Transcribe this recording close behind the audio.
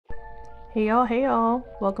Hey y'all,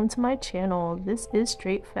 welcome to my channel. This is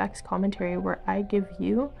Straight Facts Commentary where I give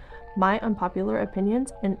you my unpopular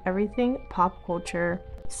opinions in everything pop culture.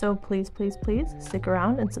 So please stick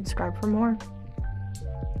around and subscribe for more.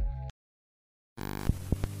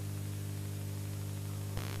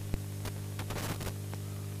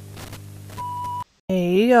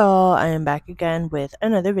 Hey y'all, I am back again with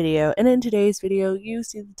another video, and in today's video, you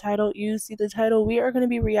see the title, we are going to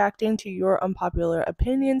be reacting to your unpopular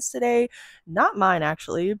opinions today. Not mine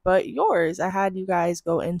actually, but yours. I had you guys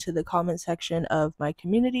go into the comment section of my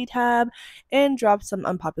community tab and drop some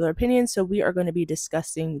unpopular opinions, so we are going to be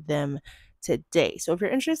discussing them today. So if you're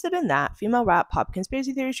interested in that, female rap, pop,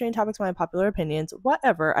 conspiracy theory, strange topics, my unpopular opinions,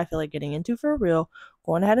 whatever I feel like getting into for real,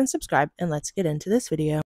 go on ahead and subscribe, and let's get into this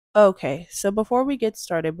video. Okay, so before we get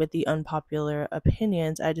started with the unpopular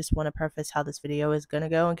opinions, I just want to preface how this video is going to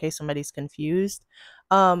go in case somebody's confused.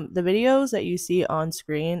 The videos that you see on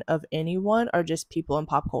screen of anyone are just people in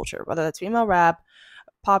pop culture, whether that's female rap,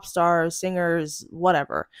 pop stars, singers,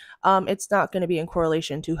 whatever. It's not going to be in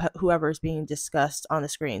correlation to whoever is being discussed on the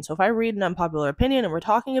screen. So if I read an unpopular opinion and we're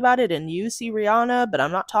talking about it and you see Rihanna, but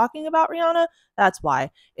I'm not talking about Rihanna, that's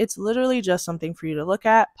why. It's literally just something for you to look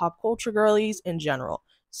at, pop culture girlies in general.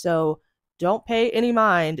 So don't pay any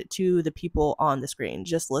mind to the people on the screen.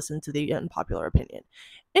 Just listen to the unpopular opinion.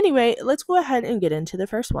 Anyway, let's go ahead and get into the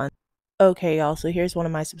first one. Okay, y'all, so here's one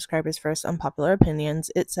of my subscribers' first unpopular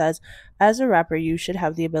opinions. It says, as a rapper, you should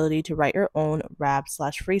have the ability to write your own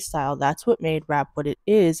rap/freestyle. That's what made rap what it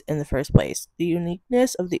is in the first place. The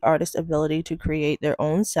uniqueness of the artist's ability to create their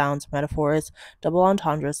own sounds, metaphors, double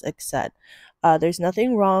entendres, etc. There's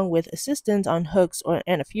nothing wrong with assistance on hooks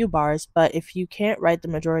and a few bars, but if you can't write the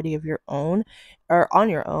majority of your own or on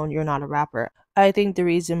your own, you're not a rapper. I think the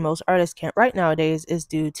reason most artists can't write nowadays is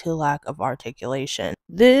due to lack of articulation.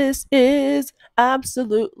 This is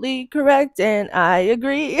absolutely correct, and I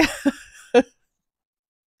agree.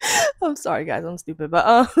 I'm sorry, guys, I'm stupid,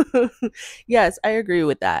 but yes, I agree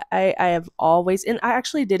with that. I have always, and I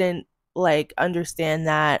actually didn't like understand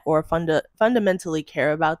that or fundamentally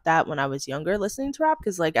care about that when I was younger listening to rap,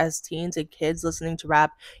 because like as teens and kids listening to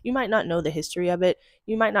rap, you might not know the history of it,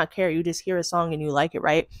 you might not care, you just hear a song and you like it,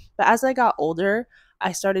 right? But as I got older,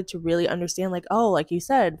 I started to really understand, like, oh, like you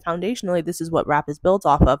said, foundationally this is what rap is built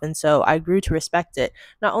off of, and so I grew to respect it.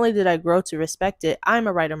 Not only did I grow to respect it, I'm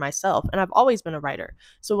a writer myself, and I've always been a writer.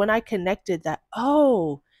 So when I connected that,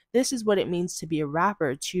 oh, this is what it means to be a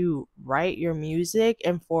rapper, to write your music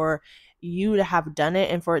and for you to have done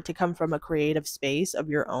it and for it to come from a creative space of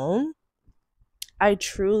your own, I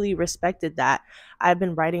truly respected that. I've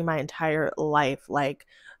been writing my entire life, like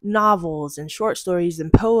novels and short stories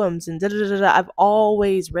and poems and da da da da. I've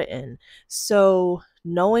always written. So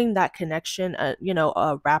knowing that connection, a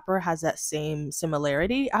rapper has that same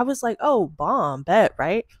similarity, I was like, oh, bomb, bet,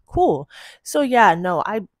 right? Cool. So yeah, no,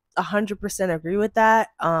 I 100% agree with that.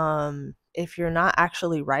 If you're not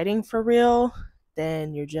actually writing for real,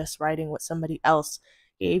 then you're just writing what somebody else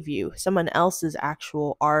gave you, someone else's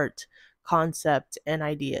actual art, concept, and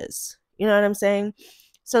ideas. You know what I'm saying?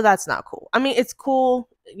 So that's not cool. I mean, it's cool,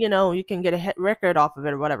 you can get a hit record off of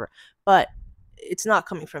it or whatever, but it's not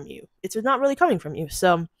coming from you. It's not really coming from you.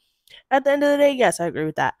 So at the end of the day, yes, I agree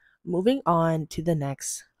with that. Moving on to the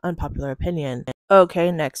next unpopular opinion.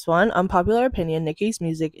 Okay, next one. Unpopular opinion. Nicki's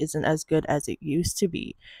music isn't as good as it used to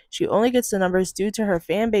be. She only gets the numbers due to her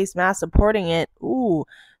fan base mass supporting it. Ooh,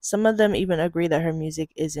 some of them even agree that her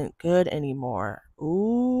music isn't good anymore.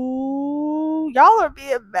 Ooh, y'all are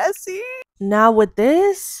being messy. Now with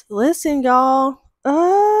this, listen, y'all.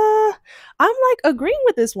 I'm like agreeing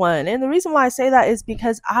with this one. And the reason why I say that is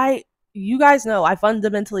because you guys know I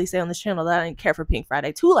fundamentally say on this channel that I didn't care for Pink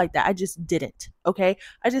Friday 2 like that. I just didn't. Okay.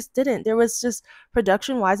 I just didn't. There was just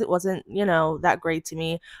production wise, it wasn't, that great to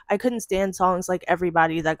me. I couldn't stand songs like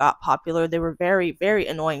Everybody that got popular. They were very, very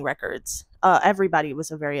annoying records. Everybody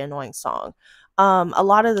was a very annoying song. A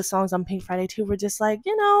lot of the songs on Pink Friday 2 were just like,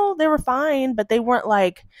 they were fine, but they weren't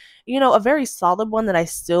like, a very solid one that I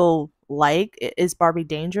still like is Barbie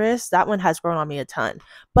Dangerous. That one has grown on me a ton.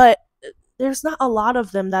 But there's not a lot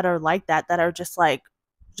of them that are like that are just like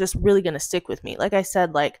just really gonna stick with me. Like I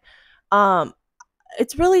said, like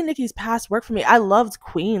it's really Nicki's past work for me. I loved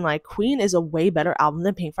Queen. Like Queen is a way better album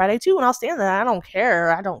than Pink Friday 2, and I'll stand that. I don't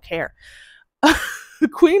care.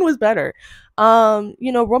 Queen was better.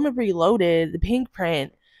 Roman Reloaded, the Pink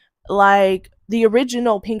Print, like the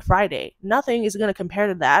original Pink Friday. Nothing is gonna compare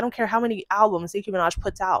to that. I don't care how many albums Nicki Minaj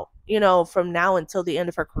puts out, from now until the end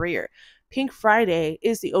of her career. Pink Friday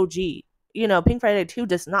is the OG. Pink Friday 2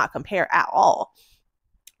 does not compare at all.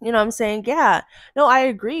 You know what I'm saying? Yeah. No, I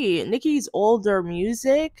agree. Nicki's older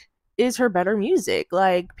music is her better music.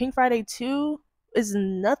 Like Pink Friday 2 is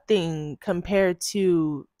nothing compared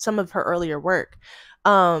to some of her earlier work.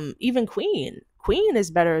 Even Queen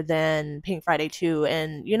is better than Pink Friday 2,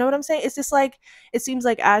 and you know what I'm saying? It's just like it seems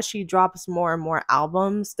like as she drops more and more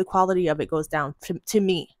albums, the quality of it goes down to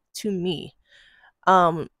me. So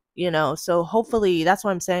hopefully that's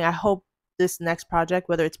what I'm saying. I hope this next project,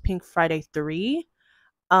 whether it's Pink Friday 3,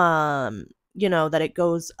 um, that it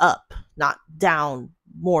goes up, not down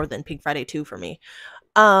more than Pink Friday 2 for me.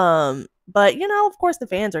 But of course the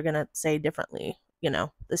fans are gonna say differently. The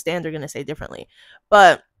stands are gonna say differently.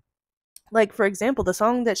 But like for example, the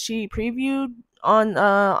song that she previewed on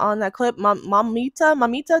that clip,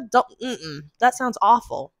 Mamita, don't that sounds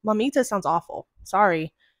awful. Mamita sounds awful.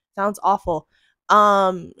 Sorry, sounds awful.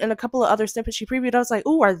 And a couple of other snippets she previewed, I was like,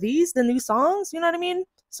 "Ooh, are these the new songs?" You know what I mean?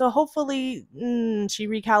 So hopefully, she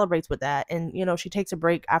recalibrates with that, and she takes a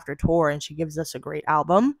break after tour, and she gives us a great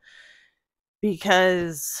album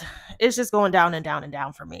because it's just going down and down and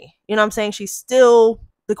down for me. You know what I'm saying? She's still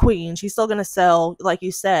the queen. She's still gonna sell, like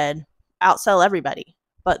you said, outsell everybody.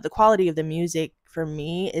 But the quality of the music for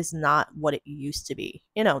me is not what it used to be.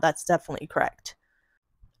 That's definitely correct.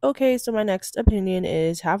 Okay, so my next opinion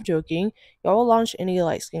is half joking. Y'all will launch any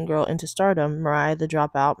light skinned girl into stardom. Mariah the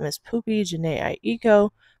Dropout, Miss Poopy, Janae Aiko.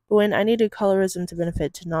 But when I needed colorism to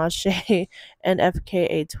benefit Tinashe and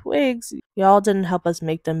FKA Twigs, y'all didn't help us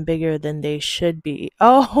make them bigger than they should be.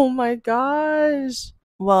 Oh my gosh.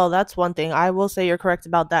 Well, that's one thing. I will say you're correct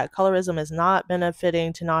about that. Colorism is not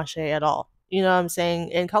benefiting Tinashe at all. You know what I'm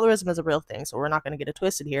saying? And colorism is a real thing, so we're not going to get it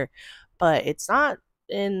twisted here. But it's not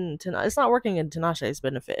working in Tinashe's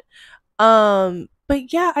benefit.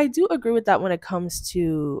 But yeah, I do agree with that when it comes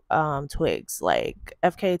to Twigs, like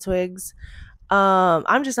FK Twigs.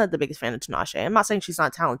 I'm just not the biggest fan of Tinashe. I'm not saying she's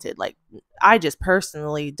not talented. Like, I just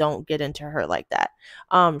personally don't get into her like that.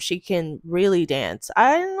 She can really dance.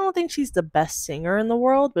 I don't think she's the best singer in the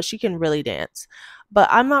world, but she can really dance. But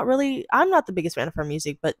I'm not the biggest fan of her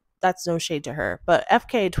music, but that's no shade to her. But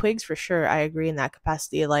FK Twigs for sure, I agree in that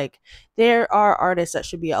capacity. Like, there are artists that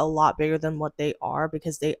should be a lot bigger than what they are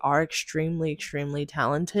because they are extremely, extremely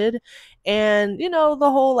talented. And, the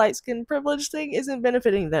whole light skin privilege thing isn't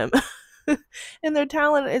benefiting them. And their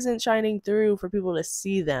talent isn't shining through for people to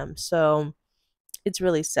see them. So it's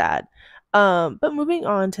really sad. But moving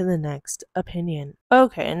on to the next opinion.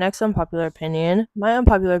 Okay, next unpopular opinion. My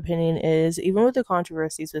unpopular opinion is even with the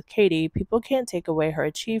controversies with Katie, people can't take away her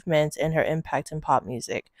achievements and her impact in pop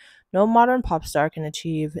music. No modern pop star can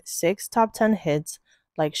achieve 6 top 10 hits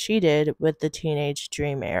like she did with the Teenage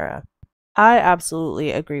Dream era. I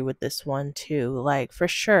absolutely agree with this one too. Like for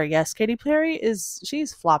sure, yes, Katy Perry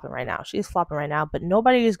she's flopping right now. She's flopping right now, but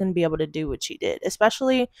nobody is going to be able to do what she did,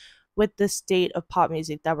 especially with the state of pop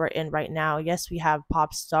music that we're in right now. Yes, we have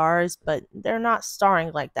pop stars, but they're not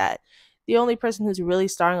starring like that. The only person who's really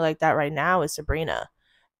starring like that right now is Sabrina.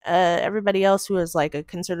 Everybody else who is like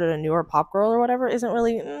considered a newer pop girl or whatever isn't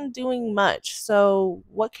really doing much. So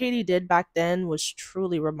what Katie did back then was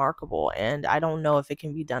truly remarkable, and I don't know if it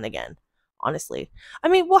can be done again. Honestly, I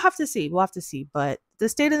mean, we'll have to see. We'll have to see. But the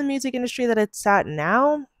state of the music industry that it's at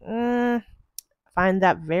now, I find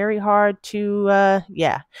that very hard to.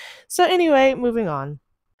 Yeah. So anyway, moving on.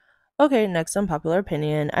 Okay, next unpopular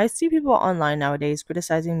opinion. I see people online nowadays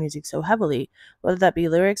criticizing music so heavily, whether that be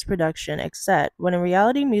lyrics, production, etc., when in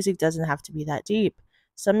reality, music doesn't have to be that deep.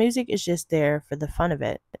 Some music is just there for the fun of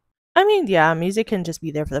it. I mean, yeah, music can just be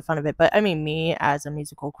there for the fun of it, but I mean, me as a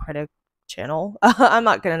musical critic channel, I'm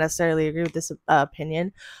not going to necessarily agree with this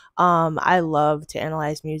opinion. I love to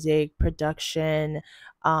analyze music, production,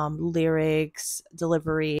 lyrics,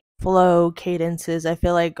 delivery, flow, cadences. I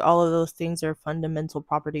feel like all of those things are fundamental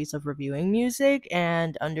properties of reviewing music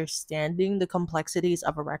and understanding the complexities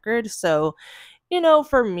of a record. So,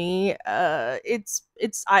 for me, it's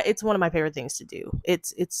one of my favorite things to do.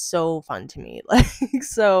 It's so fun to me. Like,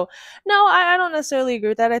 so no, I don't necessarily agree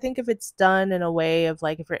with that. I think if it's done in a way of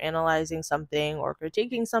like if you're analyzing something or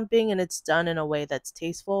critiquing something and it's done in a way that's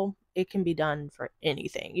tasteful, it can be done for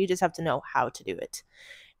anything. You just have to know how to do it.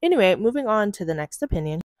 Anyway, moving on to the next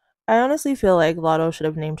opinion. I honestly feel like Lotto should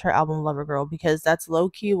have named her album Lover Girl because that's low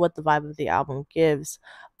key what the vibe of the album gives.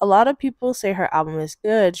 A lot of people say her album is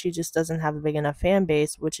good, she just doesn't have a big enough fan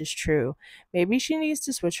base, which is true. Maybe she needs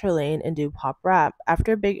to switch her lane and do pop rap.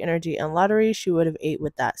 After Big Energy and Lottery, she would have ate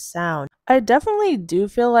with that sound. I definitely do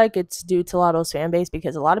feel like it's due to Lotto's fan base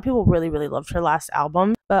because a lot of people really, really loved her last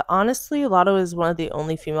album. But honestly, Lotto is one of the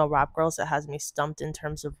only female rap girls that has me stumped in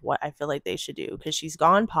terms of what I feel like they should do because she's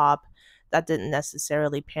gone pop. That didn't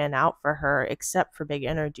necessarily pan out for her except for Big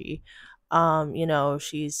Energy.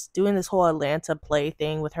 She's doing this whole Atlanta play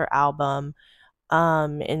thing with her album,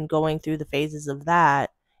 and going through the phases of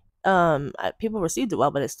that. People received it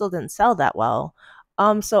well, but it still didn't sell that well.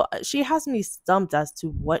 So she has me stumped as to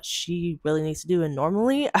what she really needs to do. And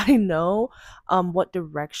normally I know what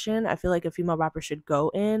direction I feel like a female rapper should go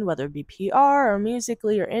in, whether it be PR or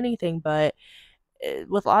musically or anything. But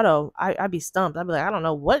with Otto, I'd be stumped. I'd be like, I don't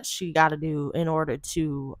know what she got to do in order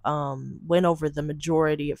to win over the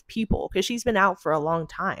majority of people, because she's been out for a long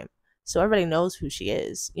time, so everybody knows who she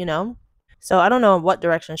is. So I don't know what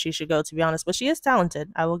direction she should go, to be honest, but she is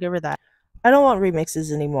talented. I will give her that. I don't want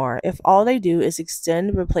remixes anymore. If all they do is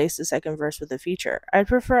extend, replace the second verse with a feature, I'd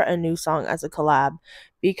prefer a new song as a collab,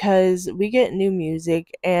 because we get new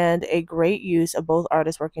music and a great use of both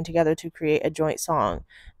artists working together to create a joint song.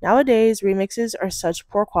 Nowadays, remixes are such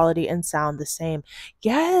poor quality and sound the same.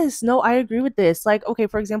 Yes, no, I agree with this. Like, okay,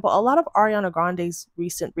 for example, a lot of Ariana Grande's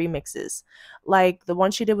recent remixes, like the one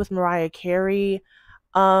she did with Mariah Carey,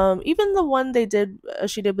 even the one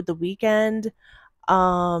she did with The Weeknd,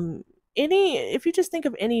 um, any if you just think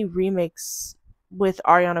of any remix with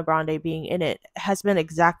Ariana Grande being in it, has been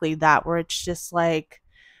exactly that, where it's just like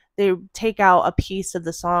they take out a piece of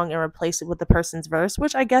the song and replace it with the person's verse,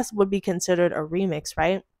 which I guess would be considered a remix,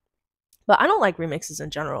 right? But I don't like remixes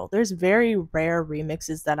in general. There's very rare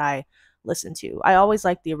remixes that I listen to. I always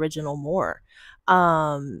like the original more.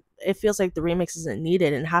 It feels like the remix isn't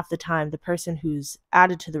needed, and half the time the person who's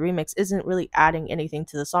added to the remix isn't really adding anything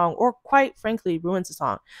to the song, or quite frankly ruins the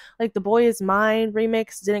song. Like the Boy Is Mine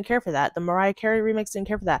remix, didn't care for that. The Mariah Carey remix, didn't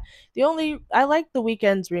care for that. The only I like the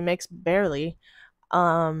Weeknd's remix barely.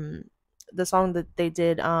 Um the song that they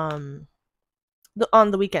did on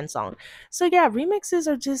the Weekend song. So yeah, remixes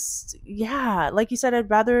are just, yeah, like you said,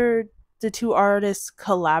 I'd rather the two artists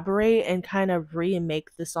collaborate and kind of remake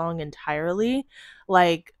the song entirely.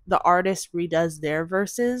 Like the artist redoes their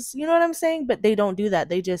verses, you know what I'm saying? But they don't do that.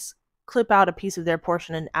 They just clip out a piece of their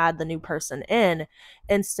portion and add the new person in,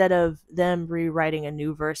 instead of them rewriting a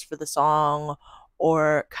new verse for the song,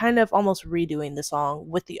 or kind of almost redoing the song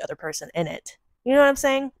with the other person in it. You know what I'm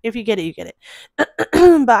saying? If you get it, you get it.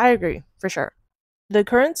 But I agree for sure. The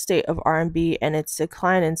current state of R&B and its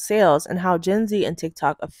decline in sales, and how Gen Z and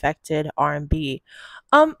TikTok affected R&B.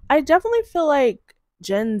 I definitely feel like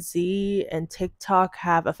Gen Z and TikTok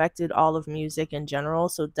have affected all of music in general,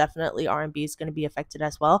 so definitely R&B is going to be affected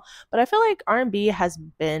as well. But I feel like R&B has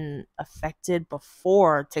been affected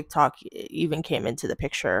before TikTok even came into the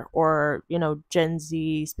picture, or Gen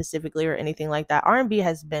Z specifically, or anything like that. R&B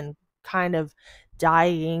has been kind of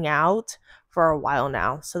dying out for a while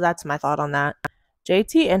now. So that's my thought on that.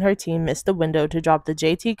 JT and her team missed the window to drop the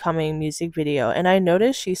JT Coming music video, and I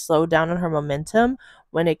noticed she slowed down on her momentum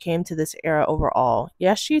when it came to this era overall.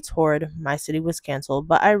 Yes, she toured, My City was canceled,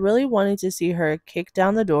 but I really wanted to see her kick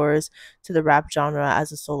down the doors to the rap genre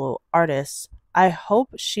as a solo artist. I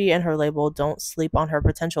hope she and her label don't sleep on her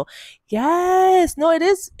potential. Yes, no, it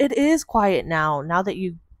is quiet now that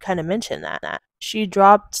you kind of mentioned that. She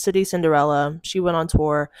dropped City Cinderella. She went on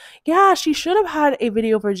tour. Yeah, she should have had a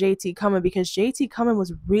video for JT Coming, because JT Coming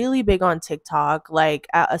was really big on TikTok, like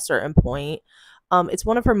at a certain point. It's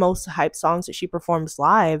one of her most hyped songs that she performs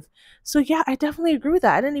live. So yeah, I definitely agree with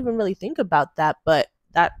that. I didn't even really think about that, but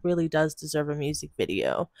that really does deserve a music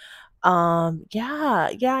video. Yeah,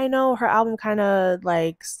 I know her album kind of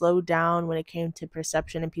like slowed down when it came to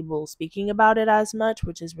perception and people speaking about it as much,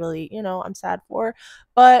 which is really, I'm sad for.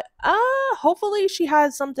 But hopefully she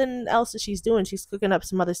has something else that she's doing. She's cooking up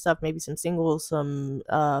some other stuff, maybe some singles, some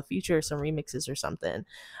features, some remixes or something.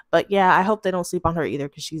 But yeah, I hope they don't sleep on her either,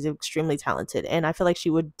 because she's extremely talented, and I feel like she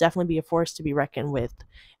would definitely be a force to be reckoned with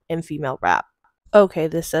in female rap. Okay,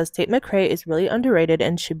 this says Tate McRae is really underrated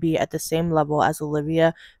and should be at the same level as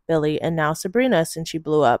Olivia, Billie, and now Sabrina since she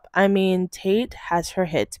blew up. I mean, Tate has her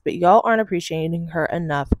hits, but y'all aren't appreciating her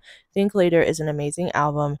enough. Think Later is an amazing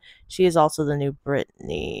album. She is also the new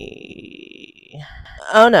Britney.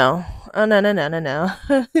 Oh no. Oh no, no, no, no, no.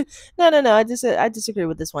 No. I disagree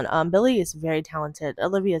with this one. Billie is very talented.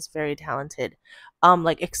 Olivia is very talented.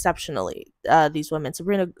 Like exceptionally. These women.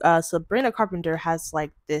 Sabrina Carpenter has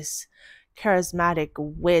like this charismatic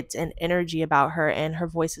wit and energy about her, and her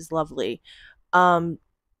voice is lovely. Um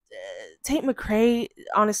Tate McRae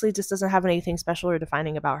honestly just doesn't have anything special or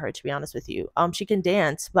defining about her, to be honest with you. She can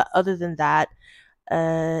dance, but other than that,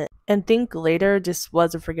 and Think Later just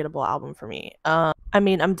was a forgettable album for me. I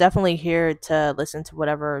mean, I'm definitely here to listen to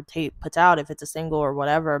whatever Tate puts out, if it's a single or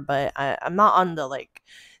whatever, but I'm not on the like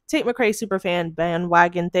Tate McRae super fan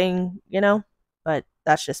bandwagon thing. But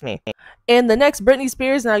that's just me. And the next Britney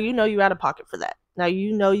Spears, now you know you out of pocket for that. Now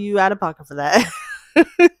you know you out of pocket for that.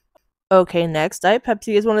 Okay, next, Diet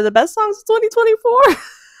Pepsi is one of the best songs of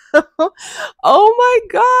 2024. Oh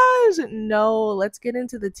my gosh. No, let's get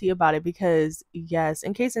into the tea about it because yes,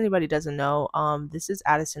 in case anybody doesn't know, this is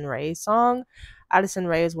Addison Rae's song. Addison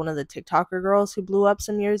Rae is one of the TikToker girls who blew up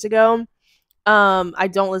some years ago. I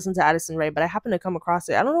don't listen to Addison Rae, but I happened to come across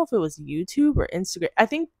it. I don't know if it was YouTube or Instagram. I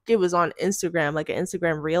think it was on Instagram, like an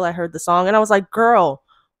Instagram reel. I heard the song and I was like, girl,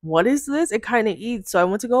 what is this? It kind of eats. So I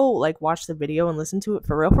went to go like watch the video and listen to it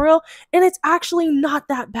for real. And it's actually not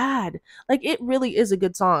that bad. Like it really is a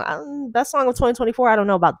good song. Best song of 2024. I don't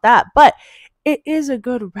know about that, but it is a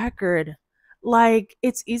good record. Like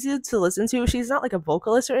it's easy to listen to. She's not like a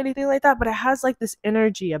vocalist or anything like that, but it has like this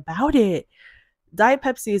energy about it. Diet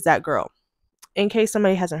Pepsi is that girl in case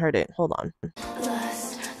somebody hasn't heard it. Hold on.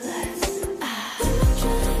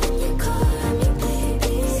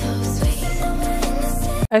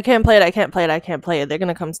 I can't play it. I can't play it. I can't play it. They're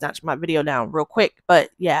gonna come snatch my video down real quick.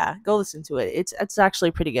 But yeah, go listen to it. It's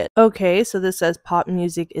actually pretty good. Okay, so this says pop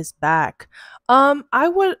music is back. I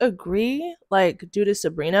would agree, like due to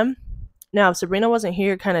Sabrina. Now, if Sabrina wasn't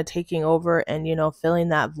here kind of taking over and, filling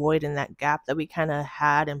that void and that gap that we kind of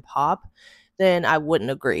had in pop, then I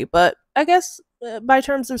wouldn't agree. But I guess by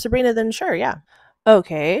terms of Sabrina, then sure, yeah.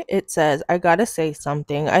 Okay, it says, I gotta say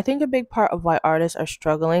something. I think a big part of why artists are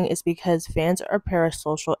struggling is because fans are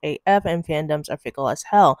parasocial AF and fandoms are fickle as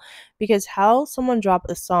hell. Because how someone drop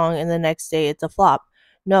a song and the next day it's a flop?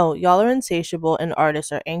 No, y'all are insatiable and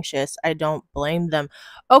artists are anxious. I don't blame them.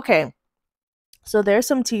 Okay, so there's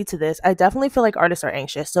some tea to this. I definitely feel like artists are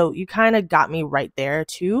anxious. So you kind of got me right there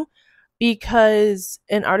too. Because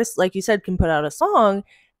an artist, like you said, can put out a song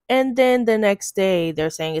and then the next day they're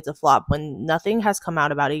saying it's a flop when nothing has come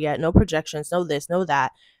out about it yet. No projections, no this, no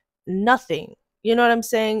that, nothing. You know what I'm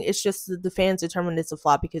saying? It's just that the fans determine it's a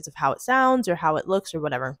flop because of how it sounds or how it looks or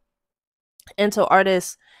whatever. And so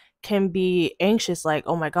artists can be anxious, like,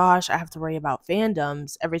 oh my gosh, I have to worry about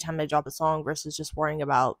fandoms every time I drop a song versus just worrying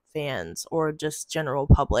about fans or just general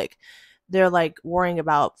public. They're like worrying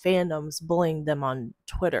about fandoms bullying them on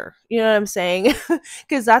Twitter. You know what I'm saying?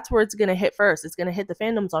 Because that's where it's going to hit first. It's going to hit the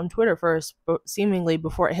fandoms on Twitter first, seemingly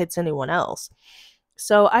before it hits anyone else.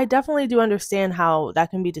 So I definitely do understand how that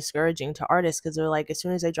can be discouraging to artists because they're like, as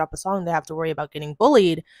soon as they drop a song, they have to worry about getting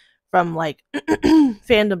bullied from like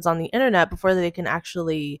fandoms on the internet before they can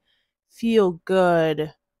actually feel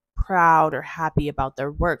good, proud, or happy about their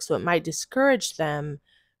work. So it might discourage them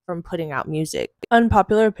from putting out music.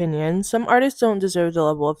 Unpopular opinion, some artists don't deserve the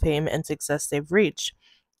level of fame and success they've reached.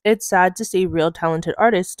 It's sad to see real talented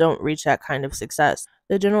artists don't reach that kind of success.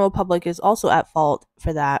 The general public is also at fault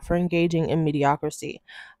for that, for engaging in mediocrity.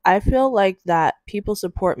 I feel like that people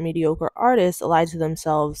support mediocre artists, lie to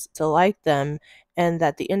themselves to like them, and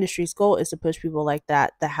that the industry's goal is to push people like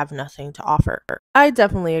that have nothing to offer. I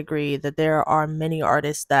definitely agree that there are many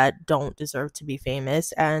artists that don't deserve to be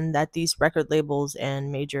famous and that these record labels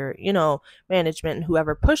and major, management and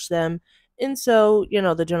whoever push them. And so,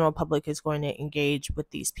 the general public is going to engage with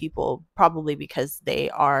these people probably because they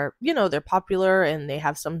are, they're popular and they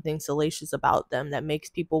have something salacious about them that makes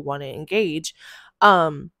people want to engage.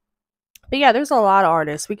 But yeah, there's a lot of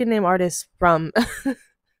artists. We can name artists from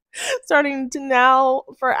starting to now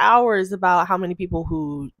for hours about how many people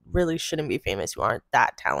who really shouldn't be famous, who aren't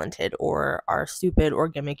that talented or are stupid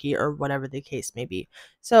or gimmicky or whatever the case may be.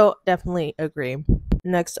 So definitely agree.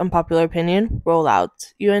 Next unpopular opinion,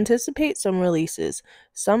 rollouts. You anticipate some releases.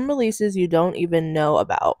 Some releases you don't even know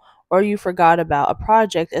about, or you forgot about a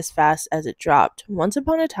project as fast as it dropped. Once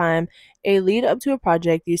upon a time, a lead up to a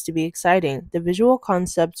project used to be exciting. The visual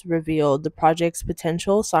concepts revealed the project's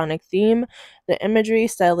potential sonic theme, the imagery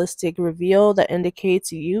stylistic reveal that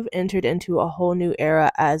indicates you've entered into a whole new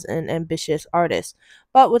era as an ambitious artist.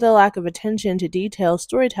 But with a lack of attention to detail,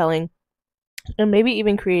 storytelling, and maybe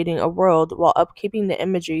even creating a world while upkeeping the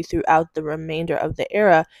imagery throughout the remainder of the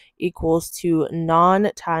era equals to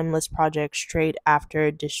non-timeless projects straight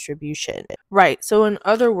after distribution. Right. So in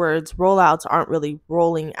other words, rollouts aren't really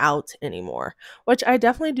rolling out anymore, which I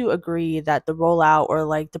definitely do agree that the rollout or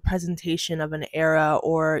like the presentation of an era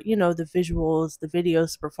or, the visuals, the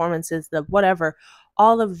videos, performances, the whatever,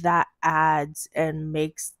 all of that adds and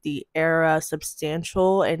makes the era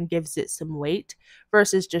substantial and gives it some weight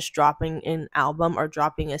versus just dropping an album or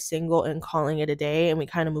dropping a single and calling it a day and we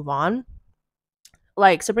kind of move on.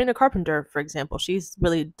 Like Sabrina Carpenter, for example, she's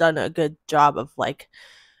really done a good job of like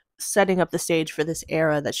setting up the stage for this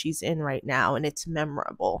era that she's in right now, and it's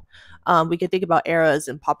memorable. We can think about eras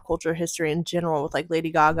in pop culture history in general with like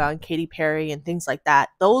Lady Gaga and Katy Perry and things like that.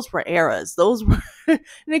 Those were eras. Those were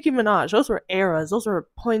Nicki Minaj. Those were eras. Those were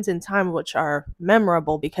points in time which are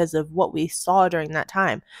memorable because of what we saw during that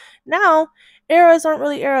time. Now, eras aren't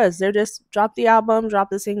really eras. They're just drop the album, drop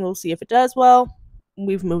the single, see if it does well.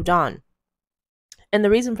 We've moved on. And the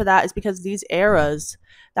reason for that is because these eras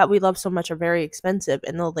that we love so much are very expensive,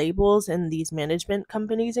 and the labels and these management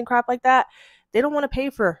companies and crap like that, they don't want to pay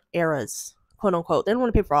for eras, quote unquote. They don't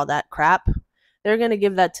want to pay for all that crap. They're going to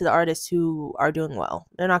give that to the artists who are doing well.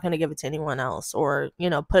 They're not going to give it to anyone else, or,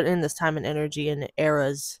 put in this time and energy in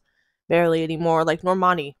eras barely anymore. Like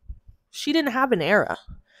Normani, she didn't have an era.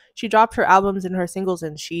 She dropped her albums and her singles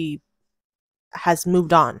and she has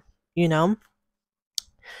moved on, you know?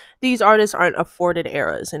 These artists aren't afforded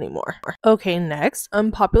eras anymore. Okay, next,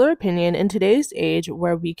 unpopular opinion. In today's age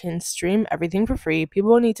where we can stream everything for free,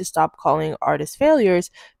 people need to stop calling artists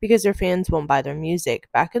failures because their fans won't buy their music.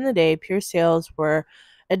 Back in the day, pure sales were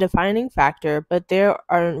a defining factor, but there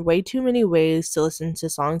are way too many ways to listen to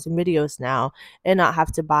songs and videos now and not have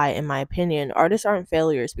to buy, in my opinion. Artists aren't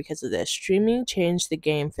failures because of this. Streaming changed the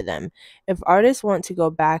game for them. If artists want to go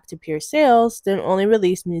back to pure sales, then only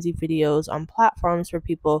release music videos on platforms where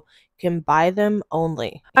people can buy them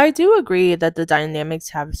only. I do agree that the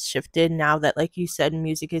dynamics have shifted now that, like you said,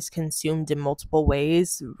 music is consumed in multiple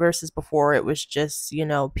ways versus before it was just,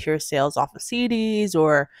 pure sales off of CDs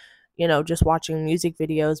or, just watching music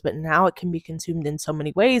videos. But now it can be consumed in so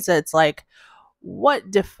many ways that it's like, what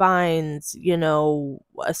defines,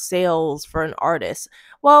 a sales for an artist?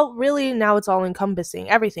 Well, really, now it's all encompassing.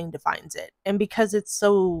 Everything defines it. And because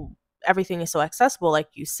everything is so accessible, like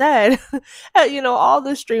you said, all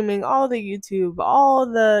the streaming, all the YouTube, all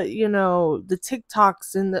the, the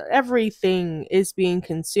TikToks and everything is being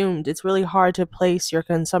consumed. It's really hard to place your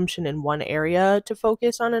consumption in one area to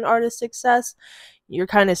focus on an artist's success. You're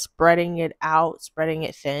kind of spreading it out, spreading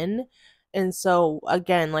it thin. And so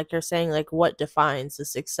again, like you're saying, like what defines the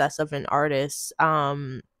success of an artist,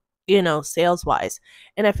 sales wise.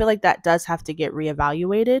 And I feel like that does have to get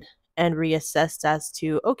reevaluated and reassessed as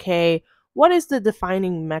to, okay, what is the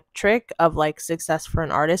defining metric of like success for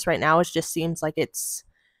an artist right now? It just seems like it's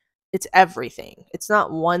everything. It's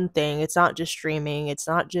not one thing. It's not just streaming. It's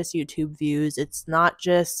not just YouTube views. It's not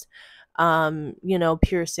just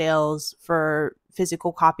pure sales for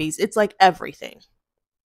physical copies. It's like everything.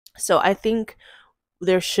 So I think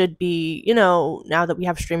there should be, now that we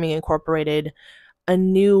have streaming incorporated, a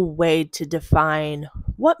new way to define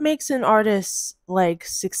what makes an artist like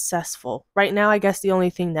successful. Right now, I guess the only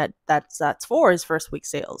thing that's for is first week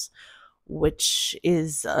sales, which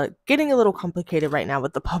is getting a little complicated right now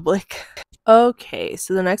with the public. Okay,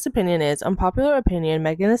 so the next opinion is unpopular opinion.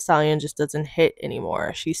 Megan Thee Stallion just doesn't hit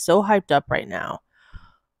anymore. She's so hyped up right now.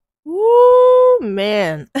 Woo,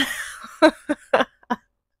 man.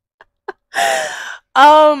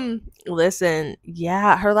 Listen,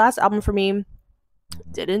 yeah, her last album for me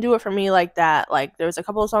didn't do it for me like that. Like there's a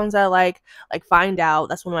couple of songs I like Find Out.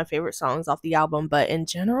 That's one of my favorite songs off the album, but in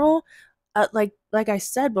general, like I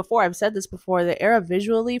said before, I've said this before, the era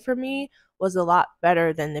visually for me was a lot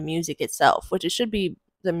better than the music itself, which it should be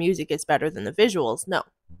the music is better than the visuals. No.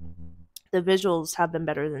 The visuals have been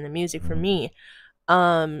better than the music for me.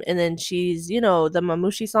 And then she's, the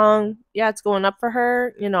Mamushi song, yeah, it's going up for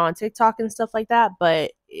her, on TikTok and stuff like that,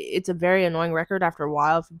 but it's a very annoying record after a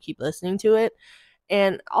while if you keep listening to it.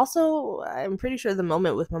 And also, I'm pretty sure the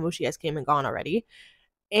moment with Mamushi has came and gone already.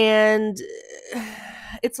 And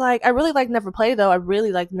it's like, I really like Never Play, though. I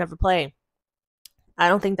really like Never Play. I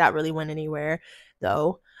don't think that really went anywhere,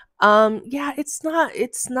 though. Yeah, it's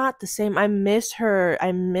not the same. I miss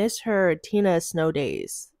her Tina Snow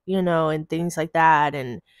days, and things like that,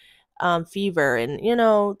 and Fever,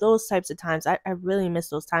 and those types of times. I really miss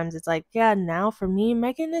those times. It's like, yeah, now for me,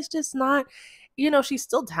 Megan is just not, she's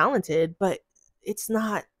still talented, but it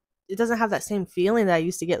doesn't have that same feeling that I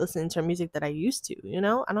used to get listening to her music that I used to,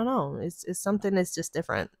 I don't know. It's something that's just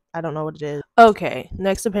different. I don't know what it is. Okay,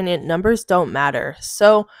 next opinion, numbers don't matter.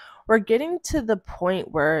 So we're getting to the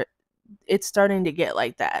point where it's starting to get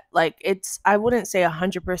like that. Like I wouldn't say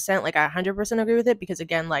 100%, like I 100% agree with it, because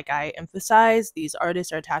again, like I emphasize, these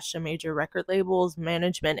artists are attached to major record labels,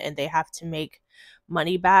 management, and they have to make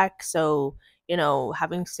money back. So,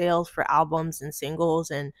 having sales for albums and singles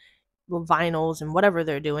and vinyls and whatever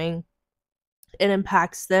they're doing, it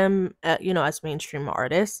impacts them, as mainstream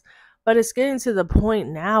artists. But it's getting to the point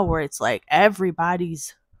now where it's like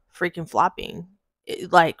everybody's freaking flopping,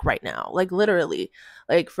 like right now, like literally,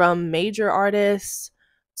 like from major artists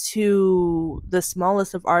to the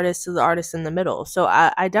smallest of artists to the artists in the middle. So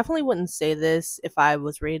I definitely wouldn't say this if I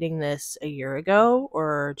was rating this a year ago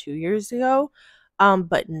or 2 years ago.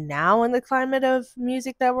 But now in the climate of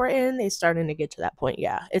music that we're in, it's starting to get to that point.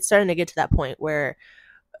 Yeah, it's starting to get to that point where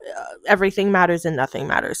everything matters and nothing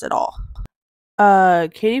matters at all.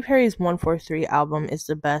 Katy Perry's 143 album is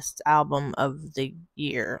the best album of the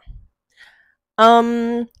year.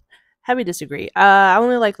 Um, Heavy disagree. I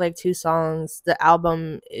only like two songs. The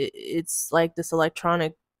album, it's like this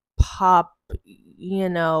electronic pop,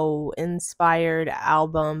 inspired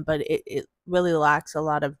album, but it really lacks a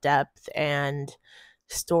lot of depth and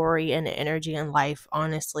story and energy and life.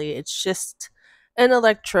 Honestly, it's just an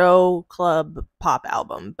electro club pop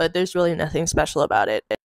album, but there's really nothing special about it.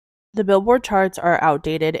 The Billboard charts are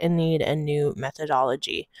outdated and need a new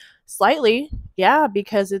methodology. Slightly, yeah,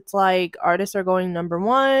 because it's like artists are going number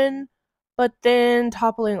one, but then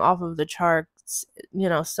toppling off of the charts,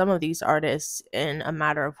 some of these artists in a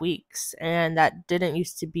matter of weeks. And that didn't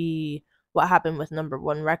used to be what happened with number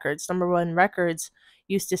one records. Number one records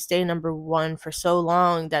used to stay number one for so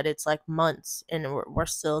long that it's like months and we're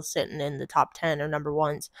still sitting in the top 10 or number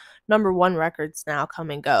ones. Number one records now come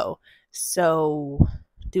and go. So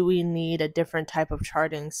do we need a different type of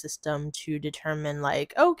charting system to determine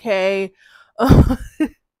like okay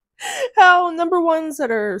how number ones that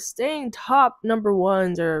are staying top number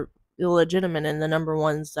ones are illegitimate and the number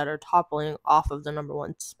ones that are toppling off of the number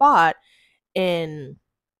one spot in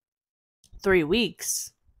 3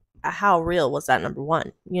 weeks, how real was that number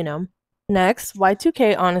one? Next,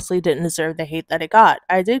 Y2K honestly didn't deserve the hate that it got.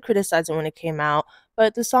 I did criticize it when it came out,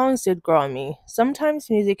 but the songs did grow on me. Sometimes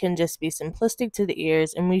music can just be simplistic to the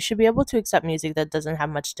ears, and we should be able to accept music that doesn't have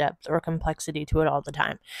much depth or complexity to it all the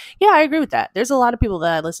time. Yeah, I agree with that. There's a lot of people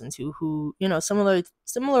that I listen to who,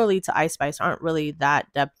 similarly to Ice Spice, aren't really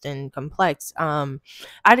that depth and complex. I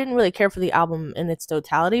didn't really care for the album in its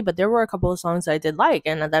totality, but there were a couple of songs that I did like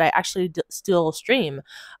and that I actually still stream.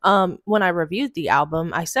 When I reviewed the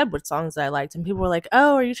album, I said what songs I liked, and people were like,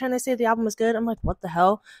 "Oh, are you trying to say the album was good?" I'm like, "What the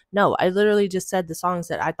hell?" No, I literally just said the songs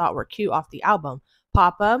that I thought were cute off the album.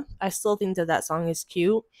 Papa, I still think that song is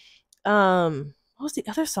cute. What was the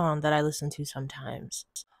other song that I listen to sometimes?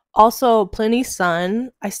 Also, Plenty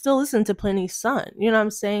Sun. I still listen to Plenty Sun. You know what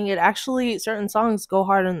I'm saying? It actually, certain songs go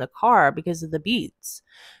hard in the car because of the beats.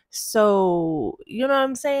 So, you know what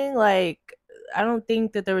I'm saying? Like, I don't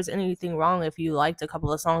think that there was anything wrong if you liked a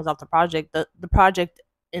couple of songs off the project. The project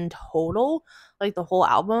in total, like the whole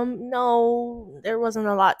album, no, there wasn't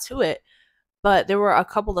a lot to it. But there were a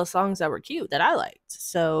couple of songs that were cute that I liked.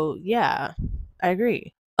 So, yeah, I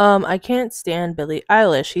agree. I can't stand Billie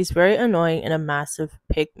Eilish. She's very annoying and a massive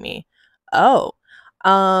pick me. Oh.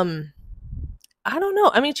 Um I don't know.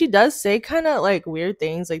 I mean, she does say kind of like weird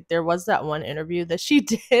things. Like there was that one interview that she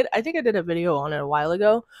did. I think I did a video on it a while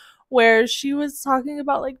ago where she was talking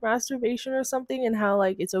about like masturbation or something and how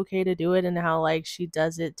like it's okay to do it and how like she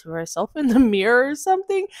does it to herself in the mirror or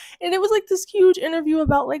something. And it was like this huge interview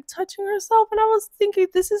about like touching herself and I was thinking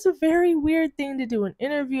this is a very weird thing to do an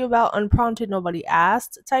interview about unprompted nobody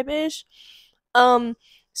asked type ish. Um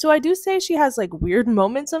so I do say she has like weird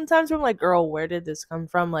moments sometimes where I'm like, girl, where did this come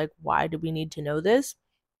from? Like, why do we need to know this?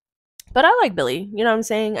 But I like Billie. You know what I'm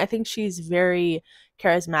saying? I think she's very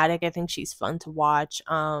charismatic. I think she's fun to watch.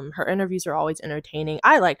 Her interviews are always entertaining.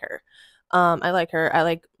 I like her. I like her. I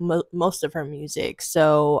like most of her music.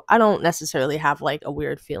 So I don't necessarily have like a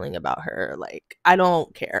weird feeling about her. Like, I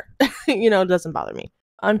don't care. It doesn't bother me.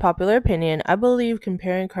 Unpopular opinion, I believe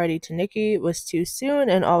comparing Cardi to Nicki was too soon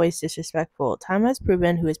and always disrespectful. Time has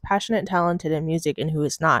proven who is passionate and talented in music and who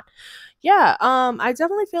is not. Yeah, I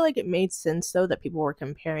definitely feel like it made sense though that people were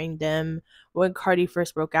comparing them when Cardi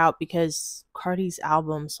first broke out because Cardi's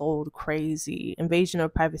album sold crazy. Invasion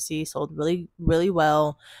of Privacy sold really, really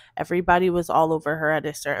well. Everybody was all over her at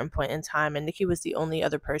a certain point in time, and Nicki was the only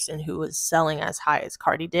other person who was selling as high as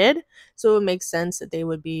Cardi did. So it makes sense that they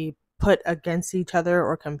would be put against each other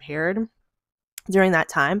or compared during that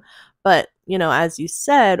time. But, as you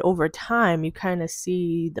said, over time, you kind of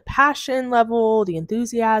see the passion level, the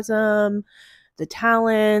enthusiasm, the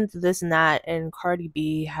talent, this and that. And Cardi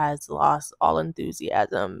B has lost all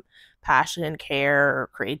enthusiasm, passion, care,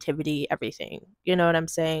 creativity, everything. You know what I'm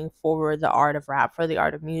saying? For the art of rap, for the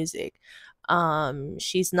art of music.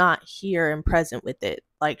 She's not here and present with it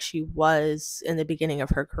like she was in the beginning of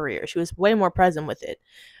her career. She was way more present with it.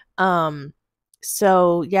 Um,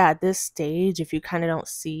 So yeah, at this stage, if you kind of don't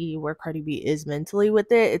see where Cardi B is mentally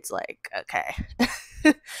with it, it's like, okay.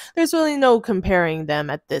 There's really no comparing them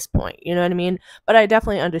at this point, you know what I mean? But I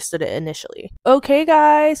definitely understood it initially. Okay,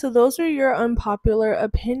 guys, so those are your unpopular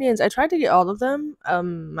opinions. I tried to get all of them.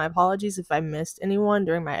 My apologies if I missed anyone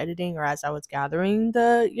during my editing or as I was gathering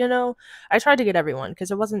I tried to get everyone because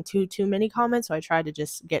there wasn't too many comments, so I tried to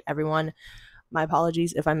just get everyone. My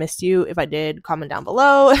apologies if I missed you. If I did, comment down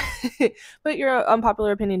below. Put your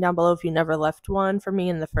unpopular opinion down below if you never left one for me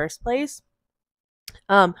in the first place.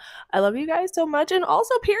 Um, I love you guys so much. And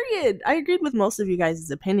also, period. I agreed with most of you guys'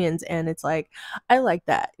 opinions, and it's like, I like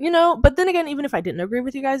that, But then again, even if I didn't agree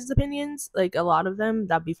with you guys' opinions, like a lot of them,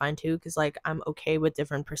 that'd be fine too, because like I'm okay with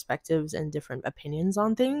different perspectives and different opinions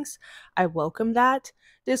on things. I welcome that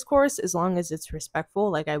discourse as long as it's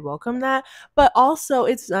respectful. Like, I welcome that. But also,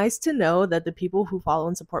 it's nice to know that the people who follow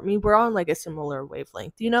and support me, we're on like a similar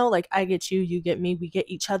wavelength, Like, I get you, you get me, we get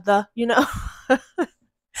each other.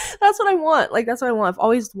 That's what I want. Like, that's what I want. I've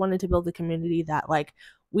always wanted to build a community that like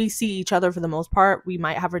we see each other for the most part. We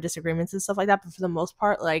might have our disagreements and stuff like that, but for the most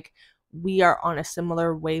part, like we are on a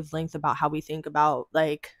similar wavelength about how we think about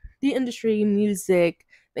like the industry, music,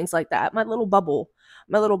 things like that. My little bubble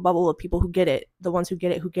of people who get it, the ones who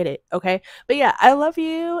get it. Okay. But yeah, I love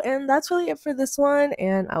you. And that's really it for this one.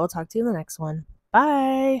 And I will talk to you in the next one.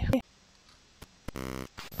 Bye.